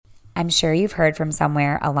I'm sure you've heard from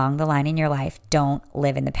somewhere along the line in your life, don't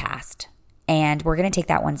live in the past. And we're going to take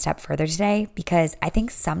that one step further today because I think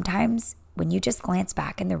sometimes when you just glance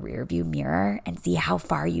back in the rearview mirror and see how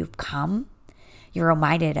far you've come, you're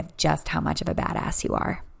reminded of just how much of a badass you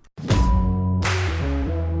are.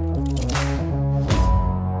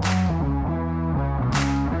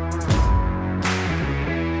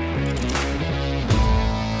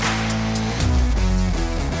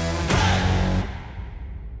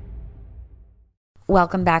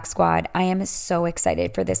 Welcome back, squad. I am so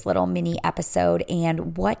excited for this little mini episode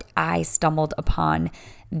and what I stumbled upon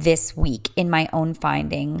this week in my own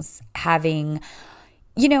findings. I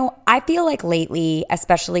feel like lately,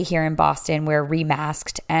 especially here in Boston, we're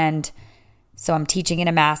remasked, and so I'm teaching in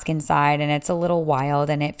a mask inside, and it's a little wild,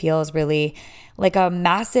 and it feels really like a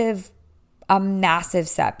massive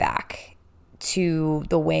setback to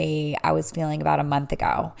the way I was feeling about a month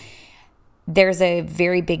ago. There's a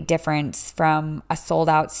very big difference from a sold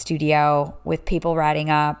out studio with people riding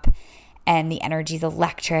up and the energy's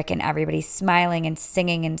electric and everybody's smiling and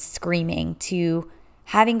singing and screaming to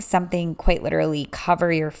having something quite literally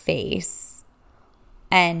cover your face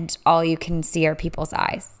and all you can see are people's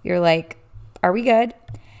eyes. You're like, are we good?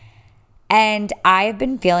 And I've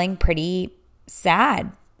been feeling pretty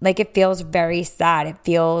sad. Like, it feels very sad. It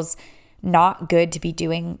feels not good to be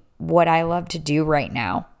doing what I love to do right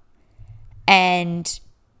now. And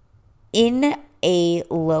in a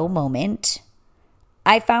low moment,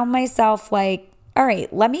 I found myself like, all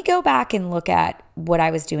right, let me go back and look at what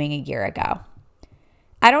I was doing a year ago.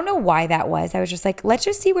 I don't know why that was. I was just like, let's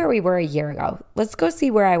just see where we were a year ago. Let's go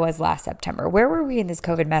see where I was last September. Where were we in this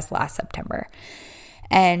COVID mess last September?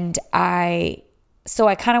 And I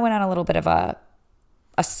kind of went on a little bit of a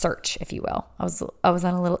search, if you will. I was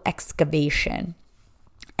on a little excavation,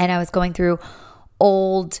 and I was going through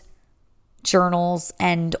old journals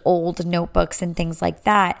and old notebooks and things like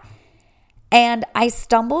that. And I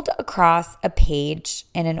stumbled across a page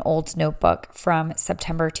in an old notebook from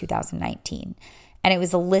September 2019. And it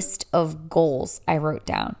was a list of goals I wrote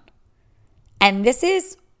down. And this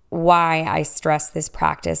is why I stress this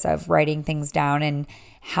practice of writing things down, and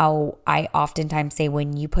how I oftentimes say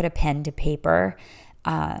when you put a pen to paper,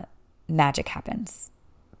 magic happens.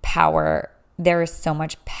 There is so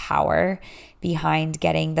much power behind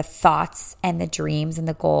getting the thoughts and the dreams and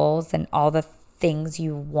the goals and all the things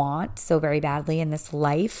you want so very badly in this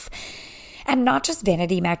life. And not just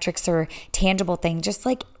vanity metrics or tangible things, just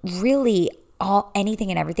like really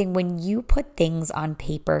anything and everything. When you put things on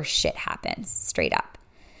paper, shit happens, straight up.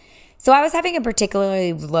 So I was having a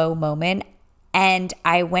particularly low moment, and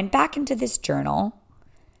I went back into this journal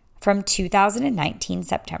from 2019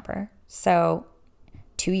 September, so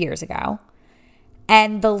 2 years ago.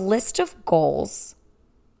 And the list of goals,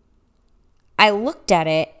 I looked at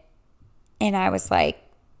it and I was like,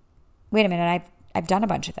 wait a minute, I've done a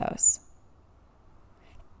bunch of those.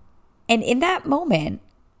 And in that moment,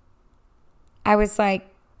 I was like,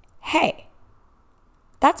 hey,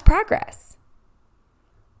 that's progress.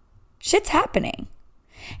 Shit's happening.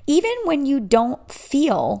 Even when you don't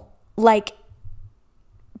feel like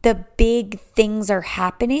the big things are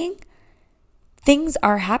happening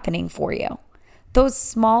for you. Those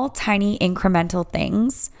small, tiny, incremental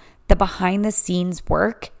things, the behind the scenes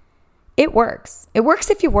work, it works. It works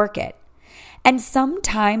if you work it. And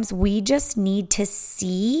sometimes we just need to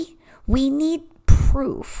we need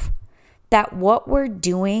proof that what we're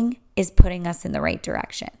doing is putting us in the right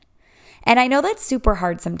direction. And I know that's super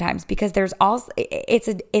hard sometimes because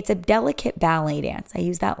it's a delicate ballet dance. I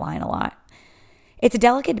use that line a lot. It's a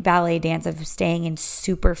delicate ballet dance of staying in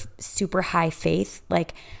super, super high faith.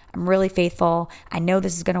 Like, I'm really faithful. I know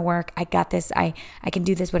this is going to work. I got this. I can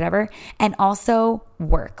do this, whatever. And also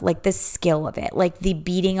work, like the skill of it, like the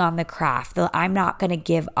beating on the craft. I'm not going to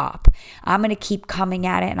give up. I'm going to keep coming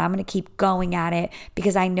at it, and I'm going to keep going at it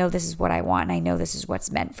because I know this is what I want, and I know this is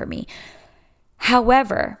what's meant for me.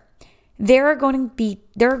 However, there are going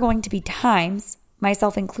to be times,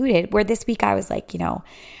 myself included, where this week I was like,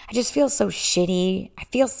 I just feel so shitty. I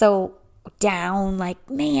feel so down, like,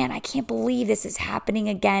 man, I can't believe this is happening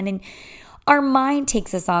again. And our mind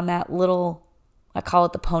takes us on that little, I call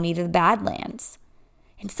it the pony to the Badlands.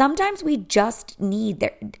 And sometimes we just need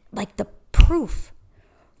the proof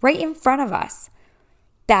right in front of us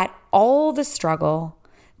that all the struggle,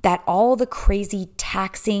 that all the crazy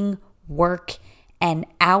taxing work and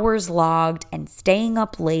hours logged and staying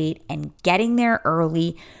up late and getting there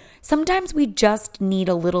early, sometimes we just need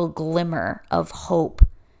a little glimmer of hope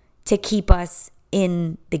to keep us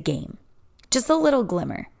in the game. Just a little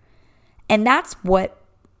glimmer. And that's what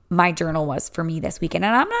my journal was for me this weekend.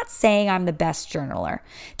 And I'm not saying I'm the best journaler.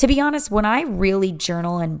 To be honest, when I really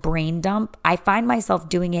journal and brain dump, I find myself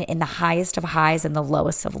doing it in the highest of highs and the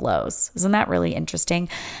lowest of lows. Isn't that really interesting?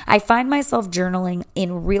 I find myself journaling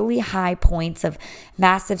in really high points of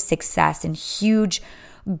massive success and huge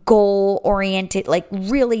goal oriented, like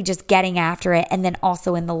really just getting after it. And then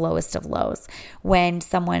also in the lowest of lows, when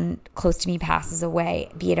someone close to me passes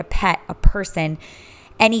away, be it a pet, a person,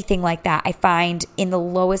 anything like that. I find in the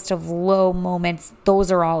lowest of low moments,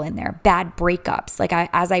 those are all in there. Bad breakups. Like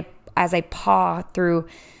as I paw through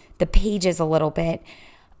the pages a little bit,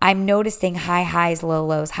 I'm noticing high highs, low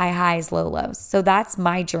lows, high highs, low lows. So that's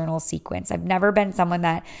my journal sequence. I've never been someone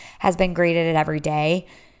that has been great at it every day.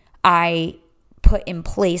 I put in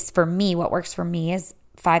place for me, what works for me is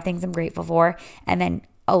 5 things I'm grateful for, and then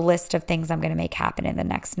a list of things I'm going to make happen in the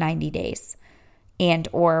next 90 days. And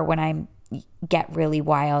or when I get really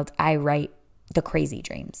wild, I write the crazy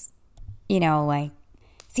dreams. Like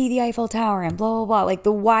see the Eiffel Tower and blah, blah, blah. Like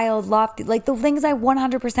the wild, lofty, like the things I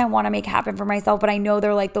 100% want to make happen for myself, but I know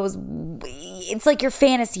they're like those, it's like your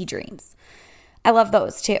fantasy dreams. I love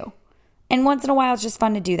those too. And once in a while, it's just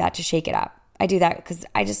fun to do that, to shake it up. I do that because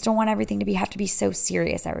I just don't want everything to have to be so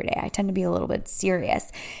serious every day. I tend to be a little bit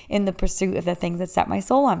serious in the pursuit of the things that set my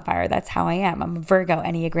soul on fire. That's how I am. I'm a Virgo,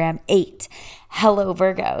 Enneagram 8. Hello,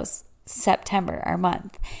 Virgos. September, our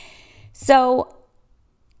month. So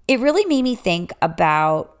it really made me think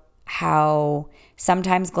about how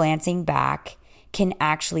sometimes glancing back can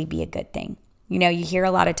actually be a good thing. You hear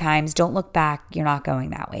a lot of times, don't look back, you're not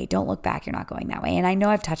going that way. Don't look back, you're not going that way. And I know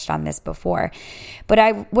I've touched on this before, but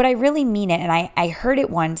what I really mean it, and I heard it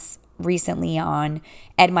once recently on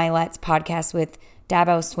Ed Milet's podcast with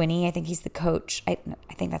Dabo Swinney. I think he's the coach. I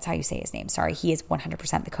think that's how you say his name. Sorry. He is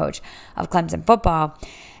 100% the coach of Clemson football.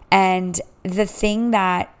 And the thing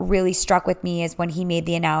that really struck with me is when he made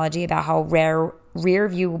the analogy about how rear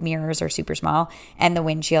view mirrors are super small and the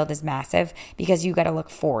windshield is massive, because you got to look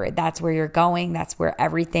forward. That's where you're going. That's where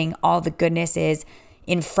everything, all the goodness is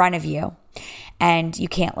in front of you. And you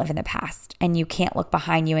can't live in the past, and you can't look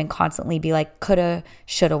behind you and constantly be like coulda,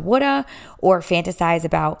 shoulda, woulda, or fantasize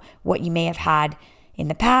about what you may have had in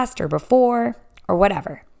the past or before or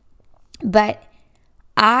whatever. But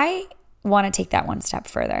I want to take that one step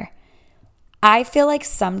further. I feel like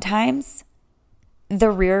sometimes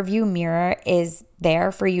the rear view mirror is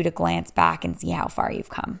there for you to glance back and see how far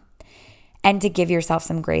you've come, and to give yourself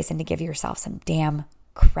some grace and to give yourself some damn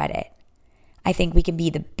credit. I think we can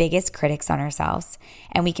be the biggest critics on ourselves,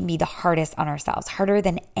 and we can be the hardest on ourselves, harder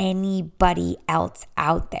than anybody else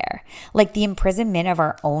out there. Like the imprisonment of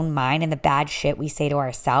our own mind and the bad shit we say to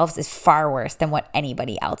ourselves is far worse than what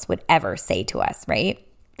anybody else would ever say to us, right?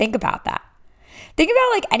 Think about that. Think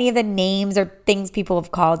about like any of the names or things people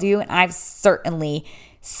have called you, and I've certainly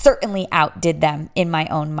outdid them in my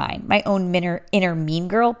own mind. My own inner mean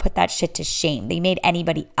girl put that shit to shame. They made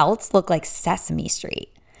anybody else look like Sesame Street.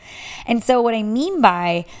 And so what I mean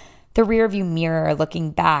by the rearview mirror looking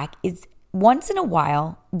back is once in a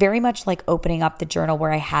while, very much like opening up the journal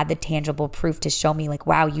where I had the tangible proof to show me like,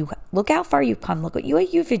 wow, you look how far you've come. Look what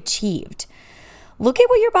you've achieved. Look at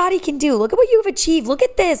what your body can do. Look at what you've achieved. Look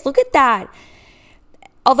at this. Look at that.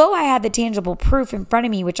 Although I had the tangible proof in front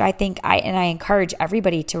of me, which I think I encourage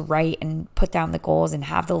everybody to write and put down the goals and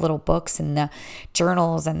have the little books and the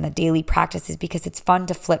journals and the daily practices, because it's fun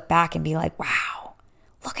to flip back and be like, wow,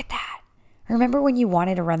 look at that. Remember when you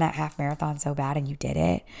wanted to run that half marathon so bad and you did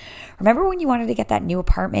it? Remember when you wanted to get that new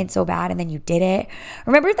apartment so bad and then you did it?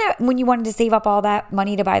 Remember that when you wanted to save up all that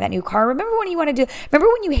money to buy that new car? Remember when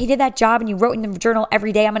you hated that job and you wrote in the journal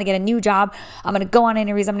every day, I'm going to get a new job. I'm going to go on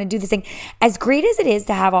interviews. I'm going to do this thing. As great as it is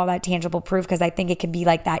to have all that tangible proof, because I think it can be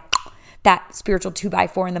like that spiritual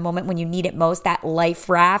 2x4 in the moment when you need it most, that life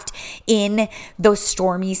raft in the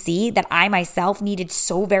stormy sea that I myself needed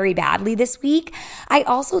so very badly this week. I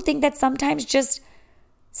also think that sometimes just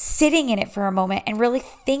sitting in it for a moment and really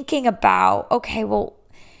thinking about, okay, well,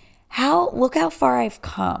 look how far I've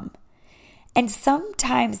come. And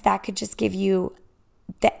sometimes that could just give you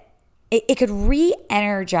it could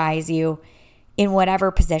re-energize you in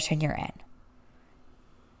whatever position you're in.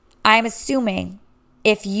 I'm assuming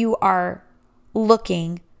if you are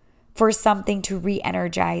looking for something to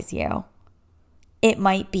re-energize you, it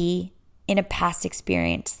might be in a past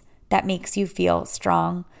experience that makes you feel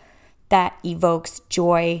strong, that evokes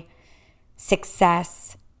joy,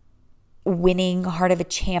 success, winning, heart of a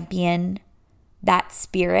champion, that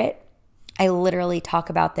spirit. I literally talk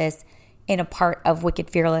about this in a part of Wicked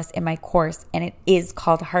Fearless in my course, and it is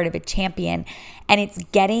called Heart of a Champion. And it's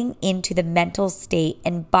getting into the mental state,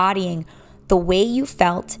 embodying the way you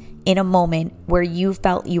felt in a moment where you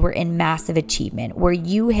felt you were in massive achievement, where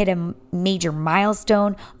you hit a major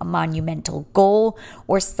milestone, a monumental goal,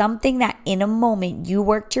 or something that in a moment you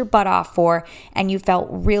worked your butt off for and you felt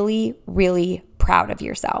really, really proud of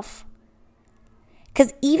yourself.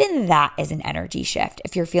 Because even that is an energy shift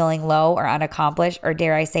if you're feeling low or unaccomplished, or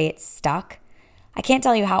dare I say it, stuck. I can't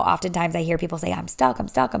tell you how oftentimes I hear people say, I'm stuck. And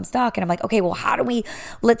I'm like, okay, well, how do we,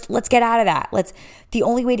 let's get out of that. The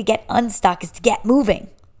only way to get unstuck is to get moving.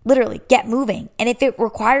 Literally get moving. And if it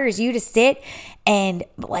requires you to sit and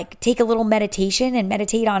take a little meditation and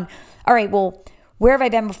meditate on, all right, well, where have I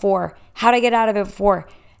been before? How did I get out of it before?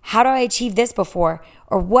 How do I achieve this before?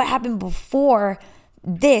 Or what happened before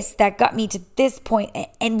this that got me to this point,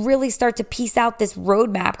 and really start to piece out this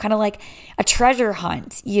roadmap, kind of like a treasure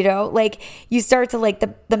hunt, you start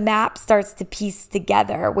to the map starts to piece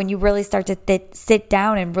together when you really start to sit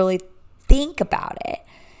down and really think about it.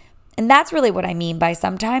 And that's really what I mean by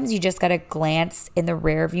sometimes you just got to glance in the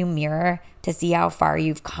rearview mirror to see how far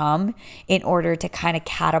you've come in order to kind of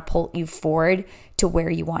catapult you forward to where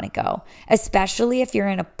you want to go. Especially if you're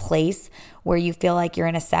in a place where you feel like you're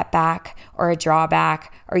in a setback or a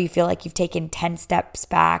drawback, or you feel like you've taken 10 steps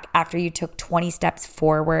back after you took 20 steps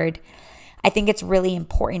forward. I think it's really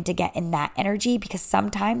important to get in that energy, because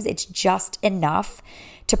sometimes it's just enough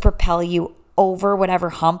to propel you over whatever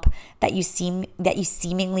hump that you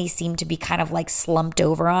seemingly seem to be kind of slumped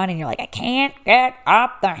over on, and you're like, I can't get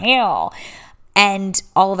up the hill. And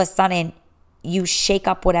all of a sudden you shake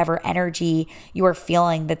up whatever energy you are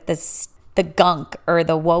feeling, that the gunk or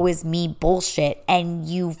the woe is me bullshit, and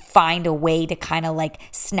you find a way to kind of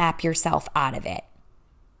snap yourself out of it.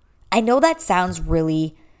 I know that sounds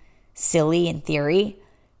really silly in theory,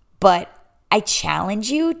 but I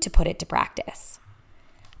challenge you to put it to practice.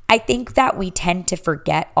 I think that we tend to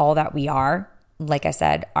forget all that we are. Like I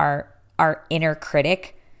said, our inner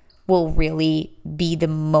critic will really be the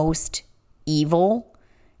most evil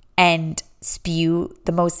and spew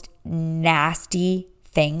the most nasty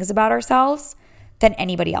things about ourselves than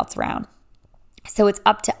anybody else around. So it's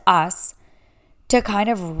up to us to kind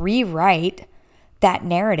of rewrite that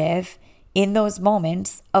narrative in those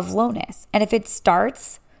moments of lowness. And if it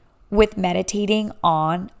starts with meditating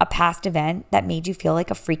on a past event that made you feel like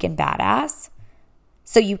a freaking badass,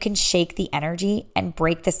 so you can shake the energy and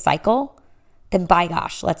break the cycle, then by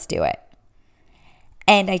gosh, let's do it.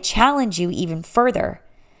 And I challenge you even further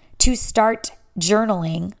to start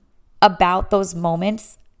journaling about those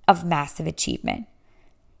moments of massive achievement.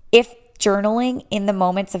 If journaling in the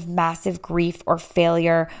moments of massive grief or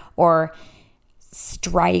failure or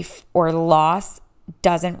strife or loss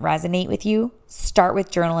doesn't resonate with you, start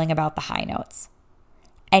with journaling about the high notes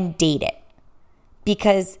and date it.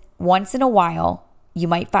 Because once in a while, you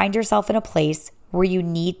might find yourself in a place where you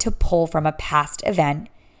need to pull from a past event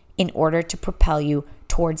in order to propel you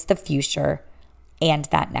towards the future and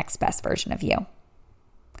that next best version of you.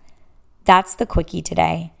 That's the quickie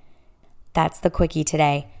today.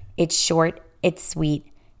 It's short, it's sweet,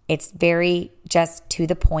 it's very just to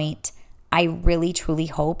the point. I really, truly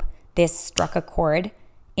hope this struck a chord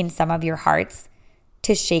in some of your hearts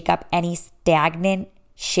to shake up any stagnant,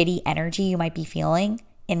 shitty energy you might be feeling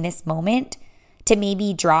in this moment, to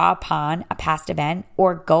maybe draw upon a past event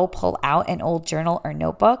or go pull out an old journal or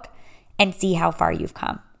notebook and see how far you've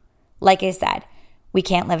come. Like I said, we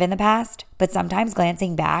can't live in the past, but sometimes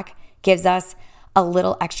glancing back gives us a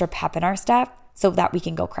little extra pep in our step so that we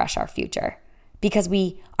can go crush our future, because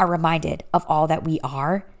we are reminded of all that we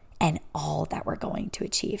are and all that we're going to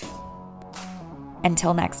achieve.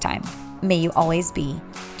 Until next time, may you always be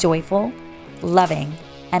joyful, loving,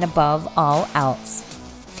 and above all else,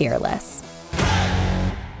 fearless.